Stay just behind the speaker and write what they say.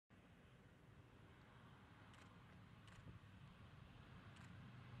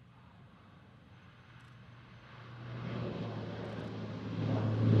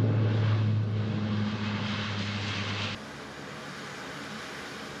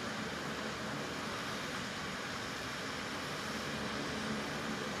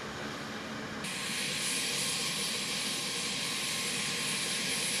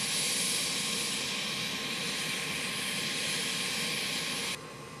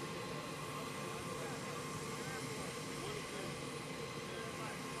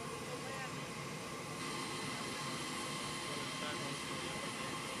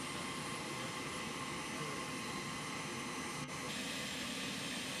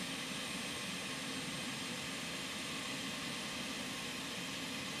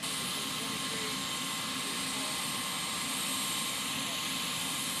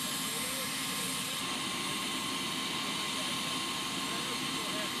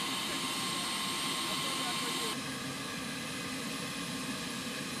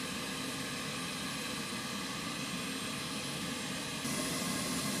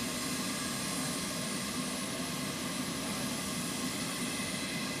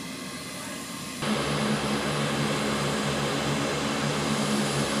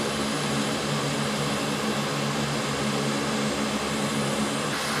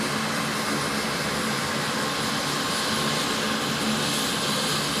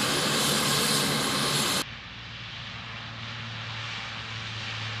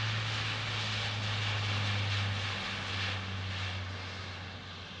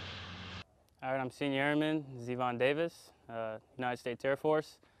All right, I'm Senior Airman Zevon Davis, United States Air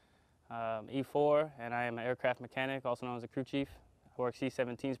Force, E4, and I am an aircraft mechanic, also known as a crew chief. I work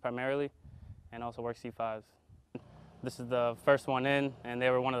C-17s primarily, and also work C-5s. This is the first one in, and they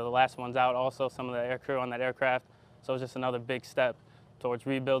were one of the last ones out also, some of the air crew on that aircraft. So it's just another big step towards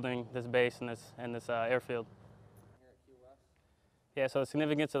rebuilding this base and this airfield. Yeah, so the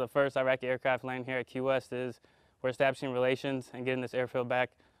significance of the first Iraqi aircraft landing here at Key West is we're establishing relations and getting this airfield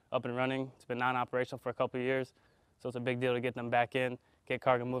back up and running. It's been non-operational for a couple of years, so it's a big deal to get them back in, get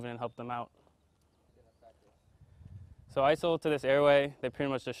cargo moving, and help them out. So ISIL to this airway, they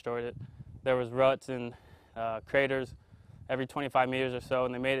pretty much destroyed it. There was ruts and craters every 25 meters or so,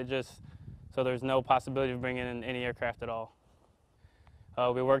 and they made it just so there's no possibility of bringing in any aircraft at all.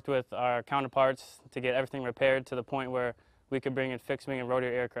 We worked with our counterparts to get everything repaired to the point where we could bring in fixed-wing and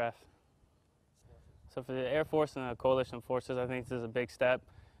rotary aircraft. So for the Air Force and the coalition forces, I think this is a big step.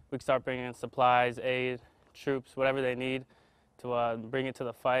 We can start bringing in supplies, aid, troops, whatever they need to bring it to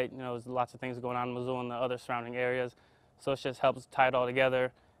the fight. You know, there's lots of things going on in Mosul and the other surrounding areas. So it just helps tie it all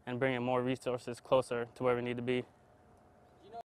together and bring in more resources closer to where we need to be.